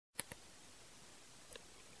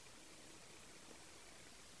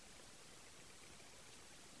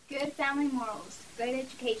good family morals, great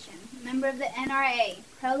education, member of the NRA,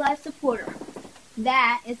 pro-life supporter.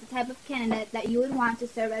 That is the type of candidate that you would want to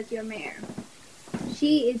serve as your mayor.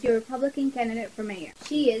 She is your Republican candidate for mayor.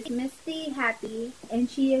 She is Misty Happy, and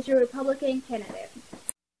she is your Republican candidate.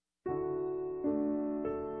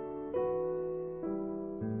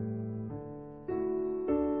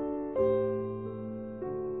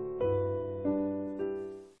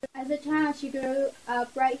 As a child, she grew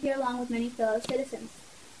up right here along with many fellow citizens.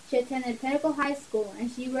 She attended Pinnacle High School,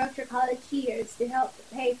 and she worked her college years to help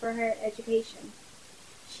pay for her education.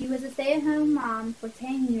 She was a stay-at-home mom for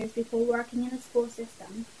 10 years before working in the school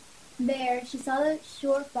system. There, she saw the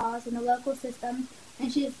shortfalls in the local system,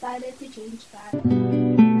 and she decided to change that.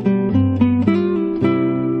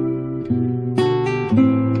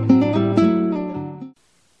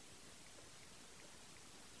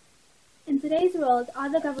 In today's world, all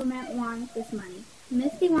the government wants is money.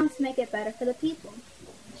 Misty wants to make it better for the people.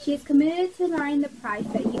 She is committed to lowering the price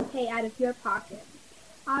that you pay out of your pocket.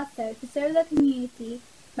 Also, to serve the community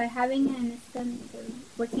by having an incentive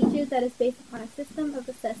for teachers that is based upon a system of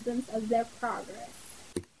assessments of their progress.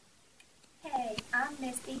 Hey, I'm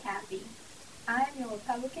Misty Happy. I am your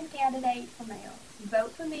Republican candidate for mayor.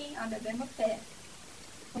 Vote for me on November 5th.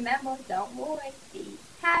 Remember, don't worry, be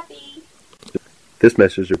happy. This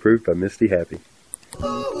message approved by Misty Happy.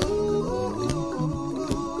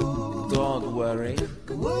 Don't worry.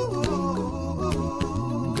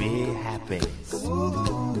 Be happy.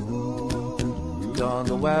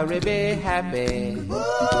 Don't worry, be happy.